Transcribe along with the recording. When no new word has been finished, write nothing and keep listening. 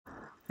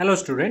Hello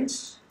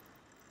students,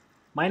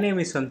 my name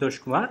is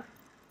Santosh Kumar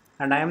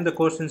and I am the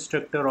course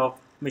instructor of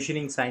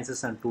Machining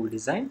Sciences and Tool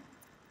Design.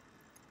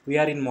 We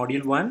are in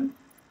module 1,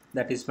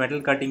 that is metal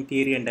cutting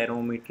theory and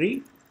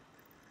dynamometry,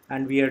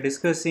 and we are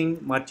discussing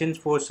Merchant's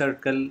force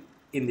circle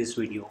in this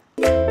video.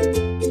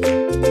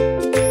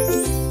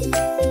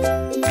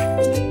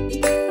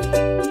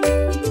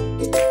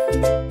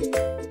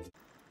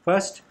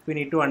 First, we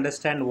need to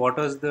understand what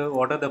are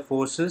the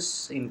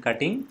forces in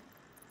cutting.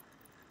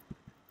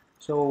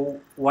 So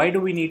why do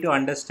we need to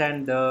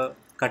understand the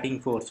cutting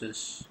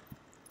forces?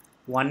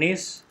 One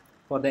is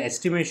for the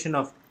estimation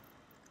of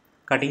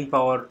cutting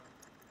power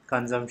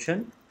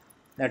consumption.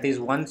 That is,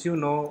 once you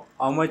know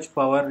how much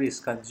power is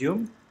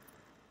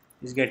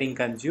getting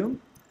consumed,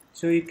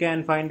 so you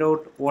can find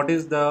out what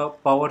is the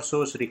power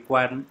source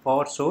required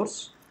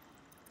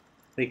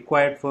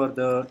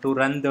to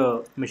run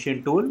the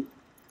machine tool,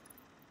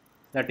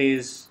 that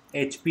is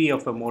HP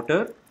of a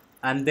motor,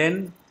 and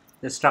then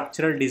the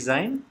structural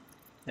design,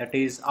 that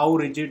is how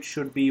rigid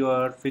should be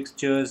your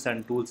fixtures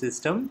and tool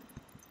system,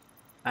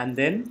 and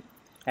then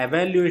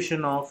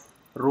evaluation of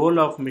role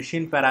of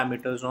machine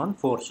parameters on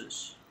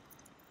forces.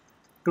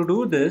 To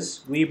do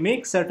this, we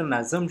make certain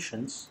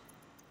assumptions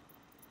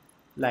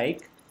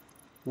like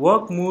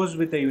work moves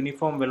with a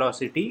uniform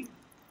velocity.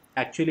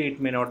 Actually,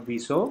 it may not be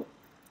so.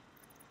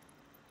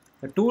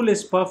 The tool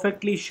is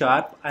perfectly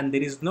sharp and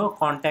there is no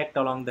contact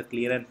along the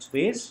clearance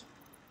phase.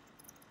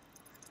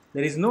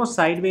 There is no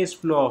sideways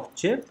flow of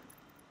chip.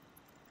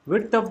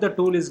 Width of the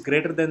tool is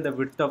greater than the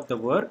width of the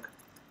work.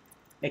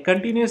 A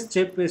continuous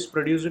chip is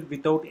produced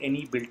without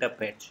any built-up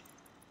edge.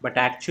 But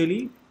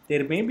actually,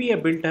 there may be a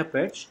built-up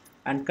edge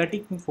and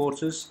cutting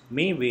forces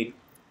may vary.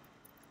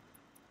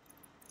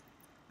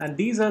 And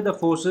these are the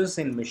forces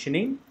in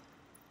machining.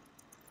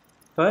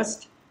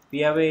 First,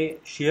 we have a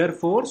shear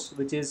force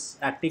which is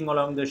acting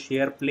along the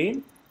shear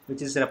plane,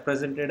 which is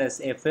represented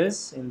as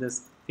Fs in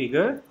this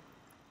figure.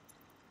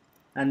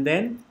 And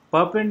then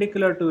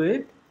perpendicular to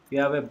it, we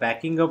have a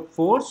backing up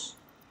force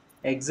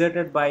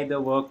exerted by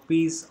the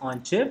workpiece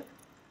on chip.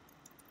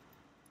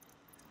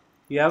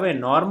 You have a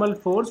normal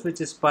force which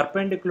is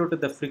perpendicular to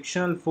the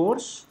frictional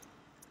force,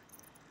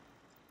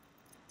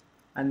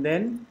 and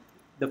then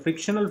the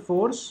frictional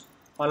force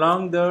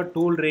along the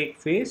tool rake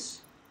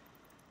face,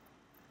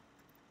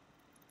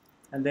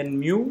 and then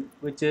mu,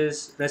 which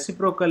is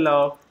reciprocal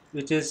of,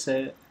 which is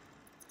a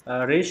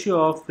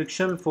ratio of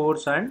frictional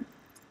force and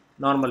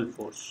normal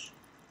force.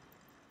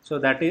 So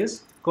that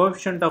is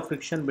coefficient of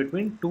friction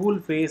between tool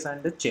face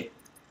and the chip.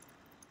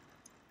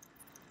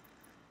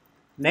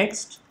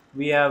 Next,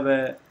 we have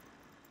a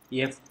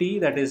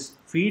Ft, that is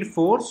feed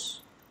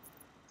force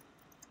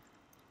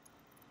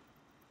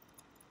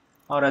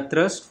or a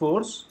thrust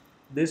force.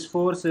 This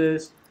force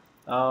is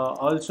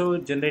also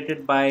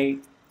generated by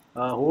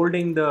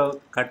holding the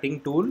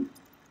cutting tool.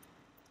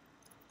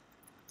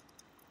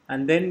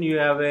 And then you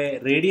have a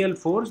radial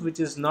force which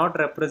is not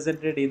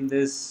represented in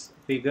this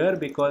figure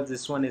because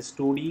this one is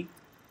 2D,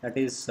 that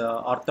is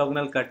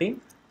orthogonal cutting.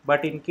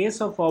 But in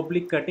case of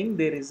oblique cutting,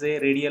 there is a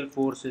radial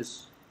force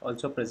is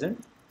also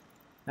present.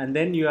 And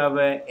then you have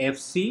a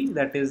Fc,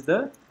 that is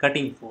the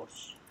cutting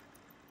force.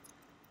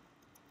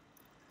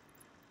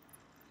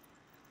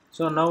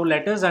 So now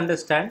let us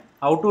understand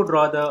how to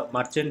draw the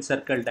merchant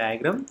circle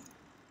diagram.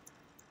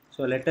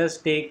 So let us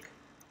take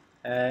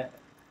a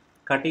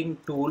cutting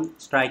tool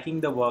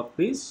striking the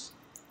workpiece.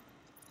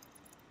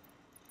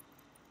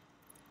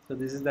 So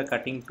this is the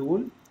cutting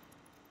tool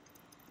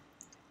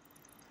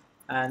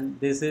and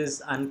this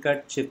is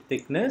uncut chip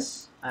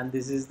thickness and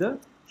this is the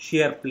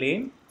shear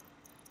plane.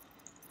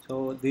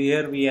 So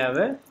here we have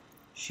a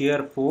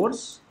shear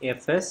force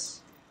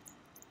Fs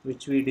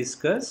which we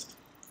discussed,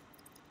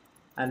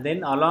 and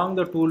then along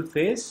the tool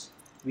face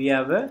we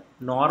have a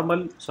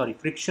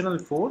frictional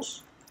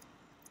force.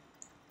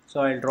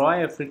 So I'll draw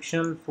a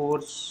frictional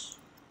force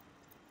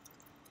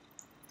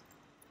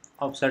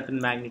of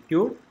certain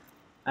magnitude,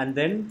 and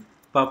then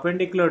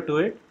perpendicular to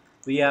it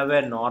we have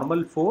a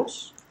normal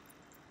force.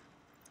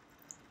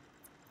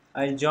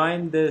 I'll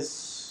join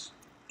this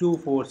two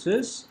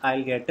forces,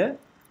 I'll get a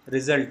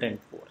resultant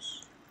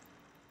force.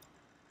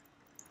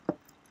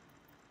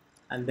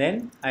 And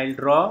then I'll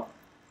draw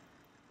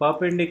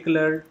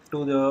perpendicular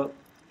to the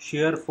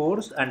shear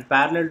force and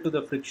parallel to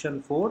the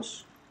friction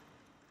force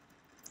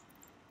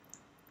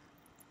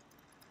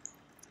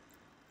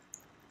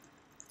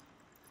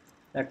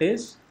that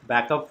is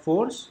backup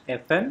force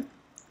Fn.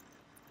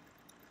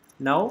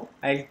 Now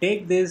I'll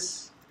take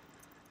this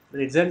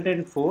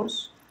resultant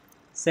force,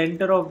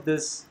 center of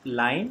this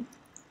line,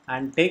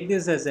 and take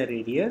this as a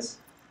radius,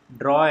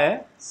 draw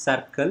a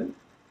circle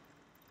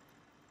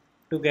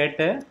to get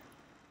a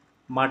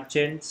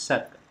merchant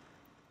circle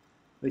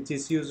which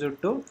is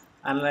used to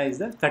analyze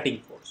the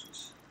cutting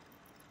forces.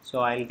 So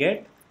I'll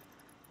get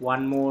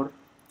one more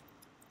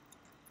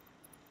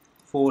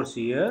force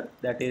here,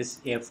 that is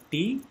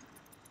Ft,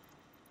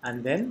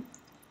 and then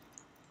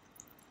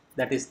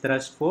that is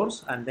thrust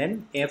force, and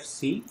then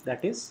Fc,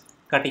 that is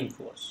cutting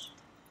force.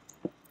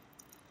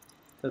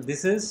 So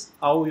this is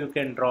how you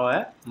can draw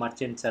a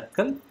merchant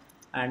circle,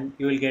 and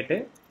you will get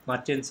a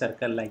merchant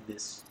circle like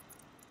this.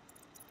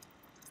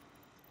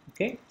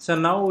 Okay, so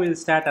now we will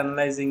start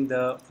analyzing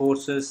the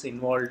forces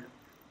involved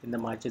in the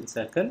merchant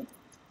circle.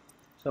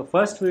 So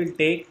first we will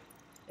take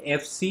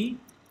FC,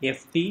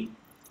 FT.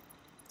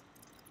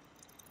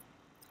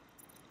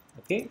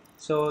 Okay,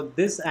 so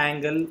this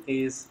angle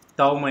is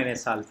tau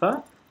minus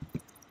alpha,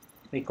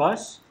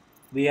 because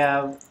we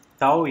have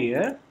tau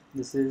here,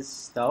 this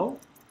is tau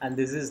and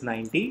this is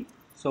 90.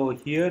 So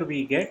here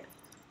we get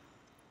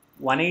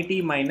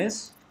 180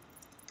 minus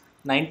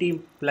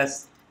 90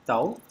 plus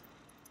tau,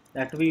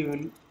 that we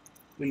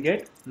will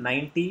get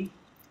 90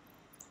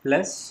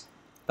 plus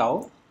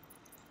tau,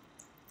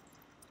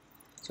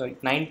 sorry,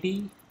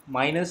 90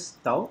 minus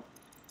tau,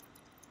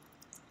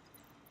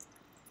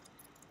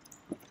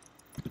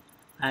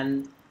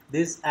 and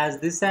this, as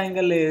this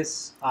angle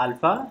is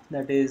alpha,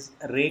 that is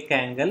rake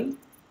angle,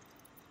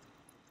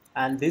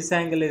 and this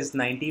angle is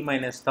 90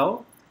 minus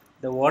tau,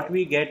 the what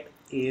we get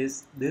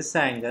is this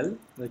angle,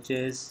 which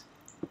is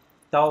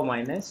tau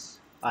minus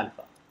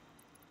alpha.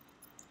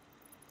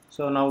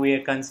 So now we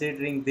are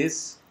considering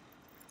this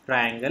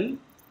triangle.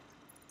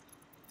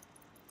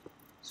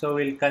 So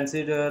we'll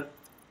consider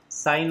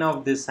sine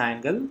of this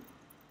angle,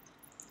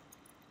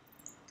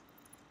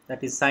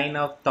 that is sine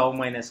of tau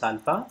minus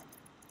alpha.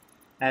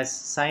 As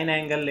sine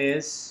angle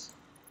is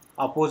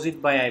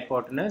opposite by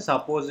hypotenuse,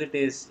 opposite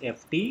is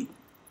FT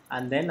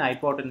and then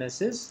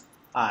hypotenuse is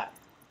R.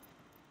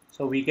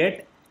 So we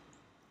get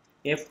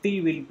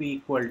FT will be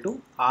equal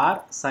to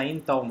R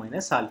sine tau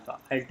minus alpha.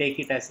 I'll take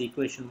it as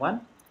equation 1.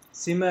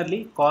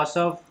 Similarly, cos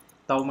of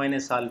tau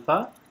minus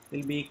alpha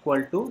will be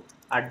equal to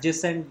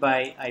adjacent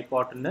by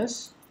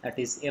hypotenuse, that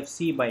is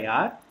FC by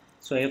R.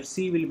 So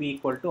FC will be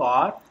equal to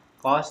R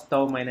cos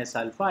tau minus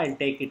alpha. I'll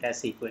take it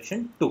as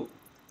equation 2.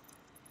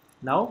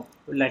 Now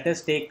let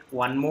us take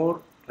one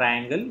more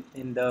triangle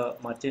in the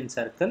merchant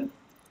circle.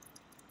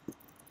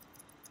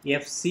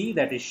 FC,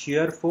 that is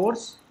shear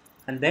force,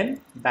 and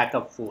then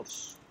backup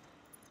force.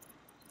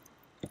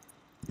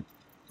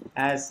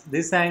 As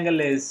this angle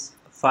is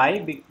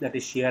phi, that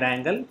is shear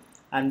angle,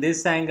 and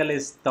this angle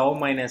is tau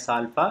minus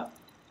alpha,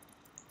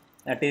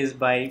 that is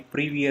by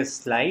previous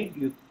slide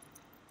you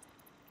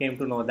came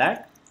to know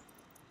that.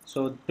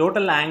 So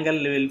total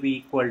angle will be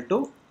equal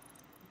to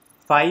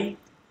phi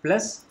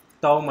plus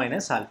tau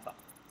minus alpha.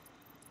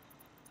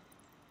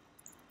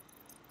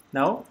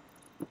 Now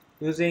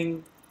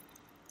using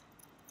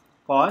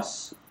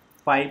cos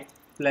phi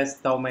plus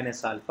tau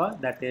minus alpha,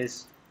 that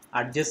is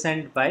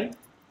adjacent by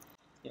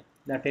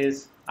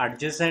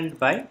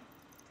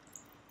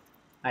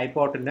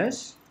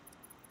hypotenuse,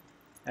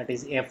 that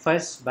is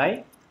Fs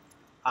by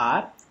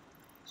R.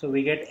 So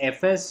we get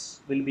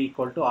Fs will be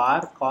equal to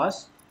R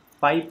cos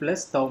phi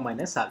plus tau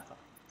minus alpha.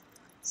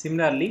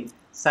 Similarly,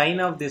 sine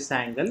of this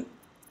angle,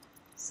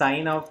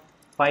 sine of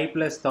phi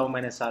plus tau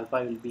minus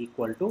alpha will be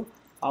equal to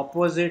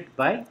opposite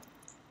by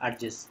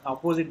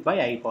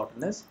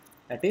hypotenuse,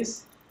 that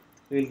is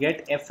we will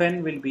get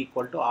Fn will be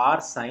equal to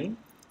R sine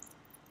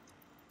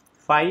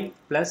phi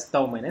plus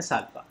tau minus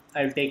alpha.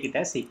 I will take it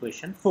as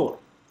equation 4.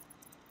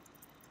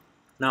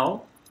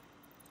 Now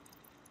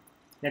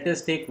let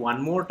us take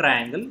one more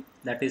triangle,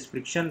 that is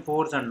friction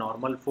force and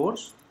normal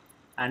force,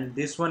 and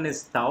this one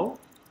is tau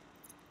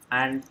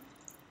and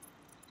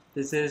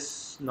this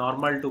is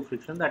normal to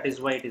friction, that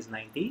is why it is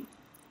 90.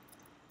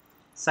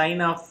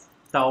 Sine of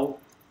tau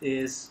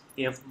is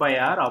F by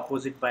R,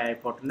 opposite by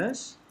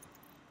hypotenuse.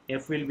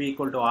 F will be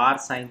equal to R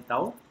sine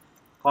tau.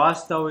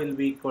 Cos tau will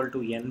be equal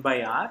to N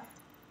by R.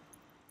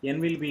 N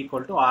will be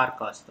equal to R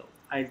cos tau.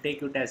 I will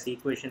take it as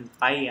equation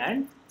 5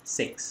 and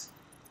 6.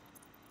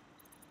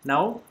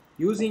 Now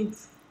using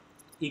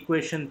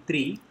equation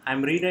 3, I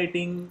am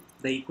rewriting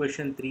the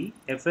equation 3.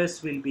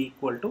 Fs will be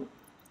equal to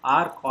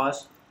R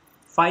cos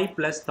phi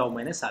plus tau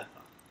minus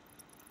alpha.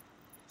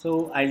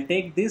 So I'll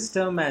take this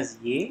term as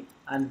A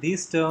and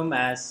this term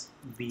as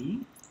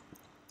B.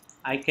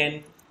 I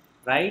can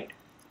write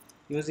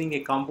using a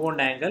compound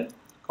angle,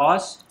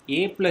 cos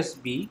A plus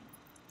B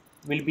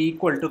will be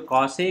equal to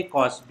cos A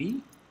cos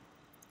B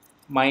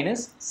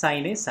minus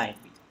sin A sin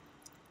B.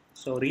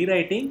 So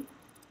rewriting,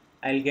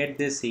 I'll get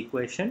this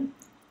equation.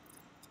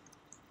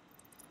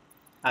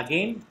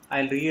 Again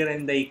I'll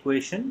rearrange the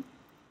equation.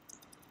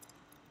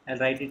 I'll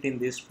write it in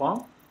this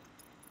form.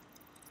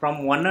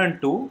 From 1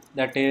 and 2,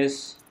 that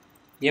is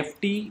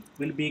Ft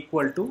will be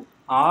equal to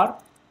R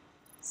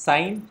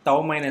sin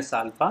tau minus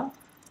alpha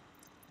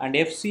and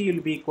Fc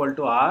will be equal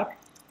to R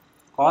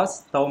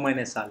cos tau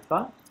minus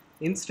alpha.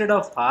 Instead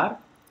of R,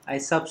 I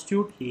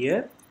substitute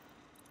here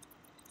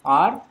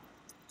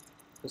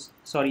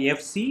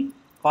Fc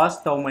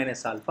cos tau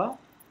minus alpha.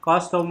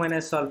 Cos tau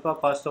minus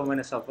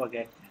alpha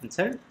get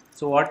cancelled.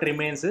 So what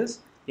remains is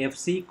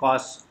Fc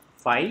cos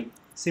phi.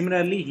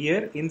 Similarly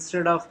here,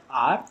 instead of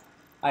R,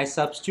 I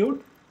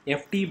substitute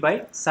Ft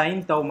by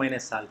sin tau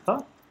minus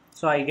alpha.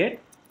 So I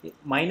get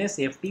minus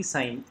Ft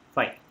sin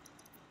phi.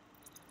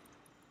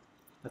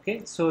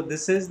 Okay, so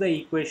this is the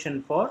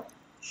equation for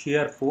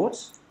shear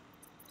force.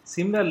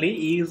 Similarly,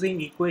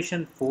 using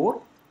equation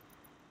 4,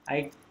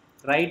 I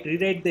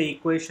rewrite the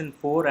equation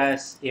 4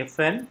 as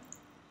Fn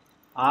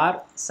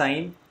r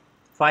sine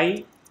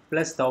phi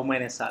plus tau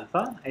minus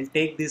alpha. I'll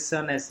take this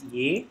one as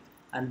A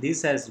and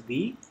this as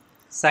B.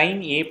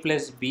 Sine A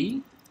plus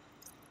B,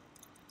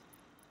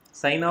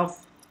 sine of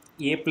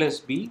A plus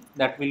B,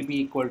 that will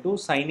be equal to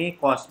sine A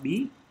cos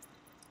B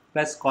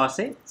plus cos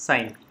A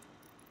sine B.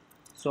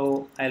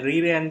 So I'll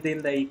rewrite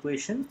in the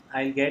equation.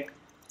 I'll get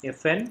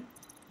Fn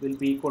will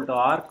be equal to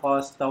r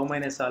cos tau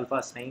minus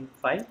alpha sine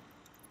phi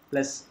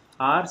plus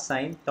r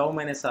sine tau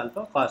minus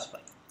alpha cos phi.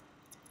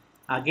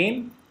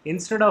 Again,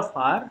 instead of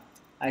r,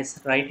 I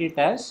write it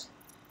as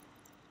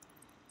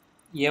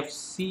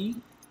Fc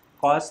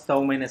cos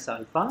tau minus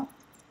alpha.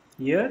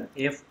 Here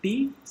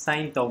Ft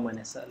sin tau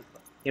minus alpha.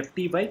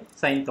 Ft by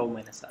sin tau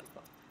minus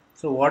alpha.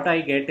 So what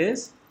I get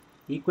is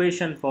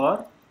equation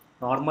for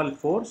normal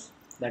force,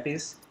 that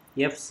is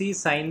Fc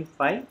sin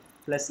phi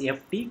plus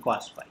Ft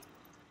cos phi.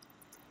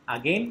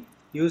 Again,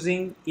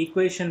 using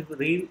equation,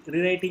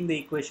 rewriting the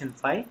equation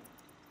phi,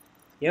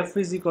 F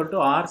is equal to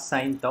r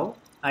sin tau.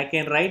 I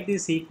can write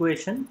this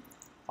equation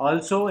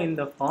also in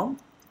the form,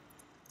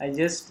 I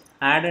just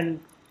add and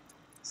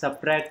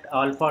subtract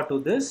alpha to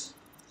this.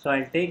 So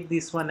I'll take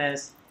this one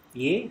as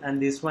A and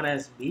this one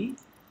as B.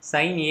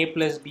 Sin A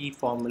plus B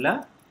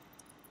formula,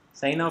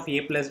 sin of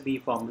A plus B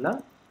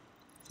formula.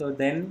 So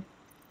then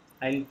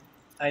I'll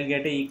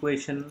get a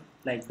equation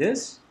like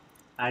this,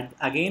 and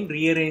again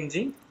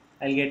rearranging,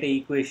 I'll get a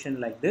equation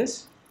like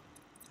this.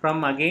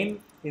 From again,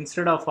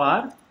 instead of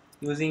r,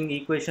 using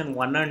equation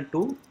 1 and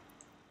 2,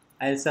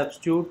 I'll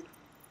substitute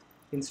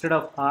instead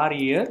of r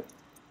here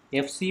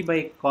Fc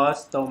by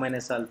cos tau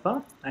minus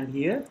alpha and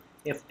here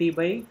Ft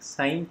by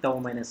sin tau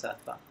minus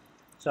alpha.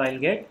 So I'll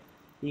get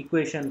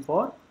equation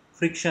for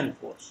friction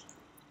force.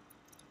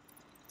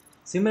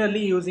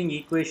 Similarly, using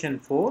equation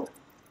 4,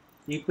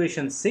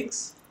 equation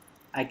 6,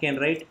 I can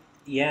write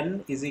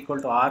N is equal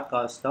to r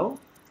cos tau.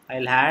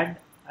 I'll add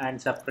and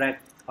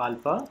subtract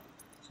alpha.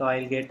 So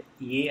I'll get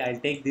A, I'll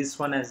take this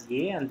one as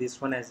A and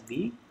this one as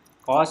B.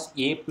 Cos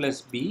A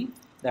plus B,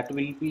 that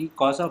will be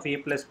cos of A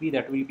plus B,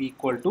 that will be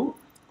equal to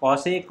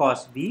cos A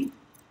cos B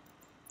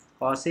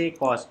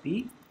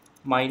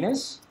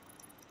minus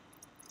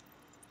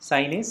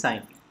sin A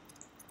sin B.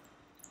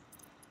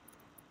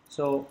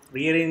 So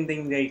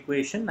rearranging the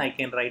equation, I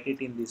can write it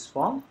in this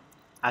form.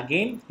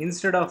 Again,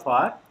 instead of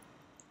r,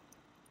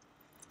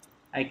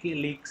 I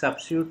can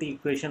substitute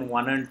equation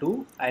 1 and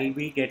 2. I'll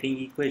be getting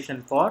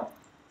equation for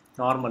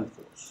normal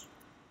force.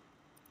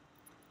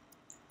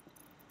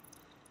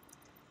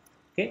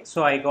 Okay,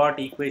 so I got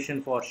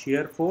equation for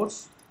shear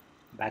force,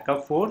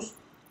 backup force,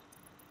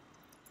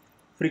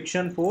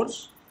 friction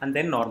force, and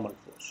then normal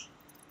force.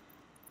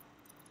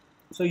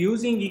 So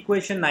using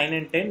equation 9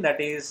 and 10,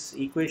 that is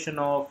equation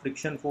of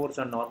friction force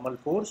and normal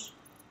force,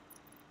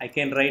 I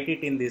can write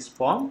it in this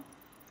form.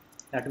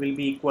 That will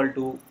be equal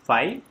to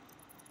 5.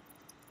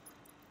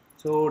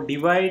 So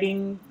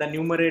dividing the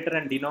numerator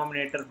and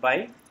denominator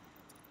by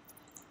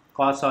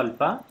cos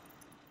alpha.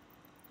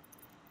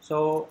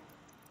 So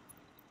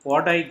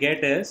what I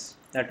get is,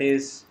 that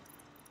is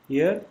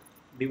here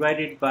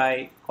divided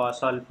by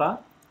cos alpha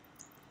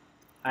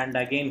and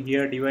again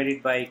here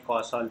divided by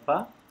cos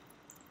alpha.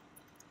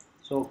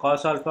 So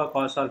cos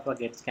alpha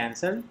gets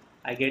cancelled.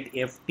 I get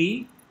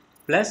Ft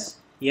plus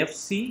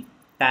Fc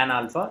tan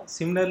alpha.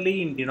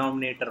 Similarly in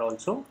denominator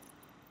also.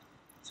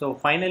 So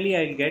finally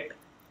I will get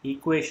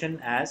equation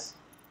as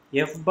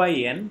F by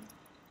N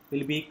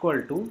will be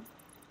equal to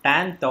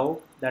tan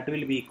tau, that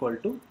will be equal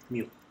to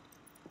mu.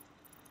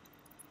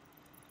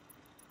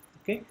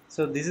 Okay,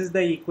 so this is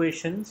the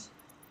equations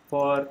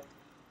for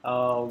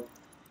all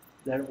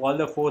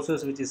the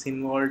forces which is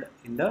involved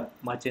in the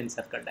merchant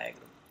circle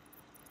diagram.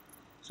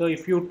 So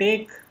if you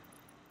take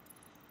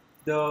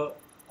the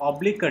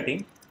oblique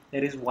cutting,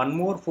 there is one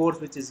more force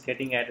which is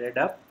getting added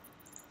up.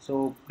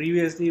 So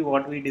previously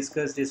what we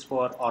discussed is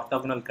for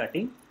orthogonal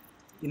cutting.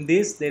 In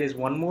this there is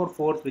one more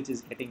force which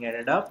is getting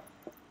added up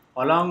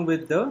along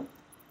with the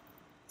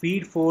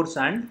feed force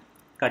and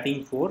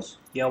cutting force.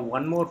 You have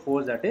one more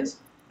force, that is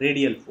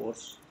radial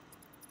force,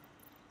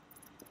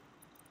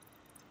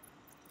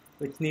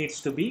 which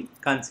needs to be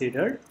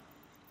considered.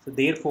 So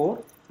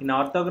therefore in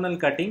orthogonal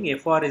cutting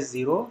Fr is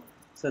 0.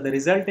 So the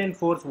resultant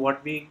force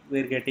what we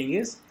were getting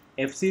is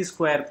Fc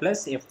square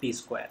plus Ft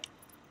square.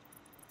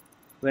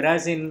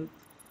 Whereas in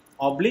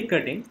oblique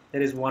cutting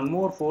there is one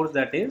more force,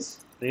 that is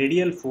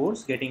radial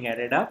force getting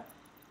added up.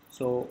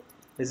 So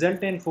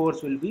resultant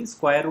force will be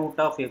square root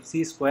of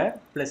Fc square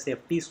plus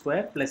Ft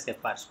square plus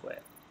Fr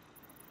square.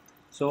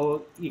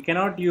 So you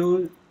cannot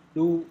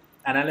do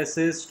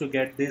analysis to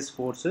get these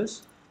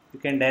forces. You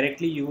can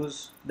directly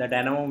use the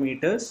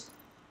dynamometers,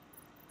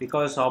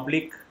 because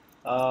oblique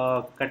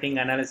cutting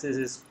analysis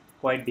is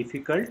quite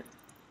difficult.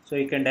 So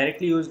you can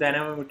directly use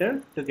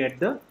dynamometer to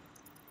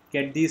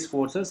get these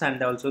forces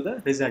and also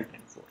the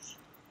resultant force.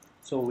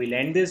 So we'll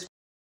end this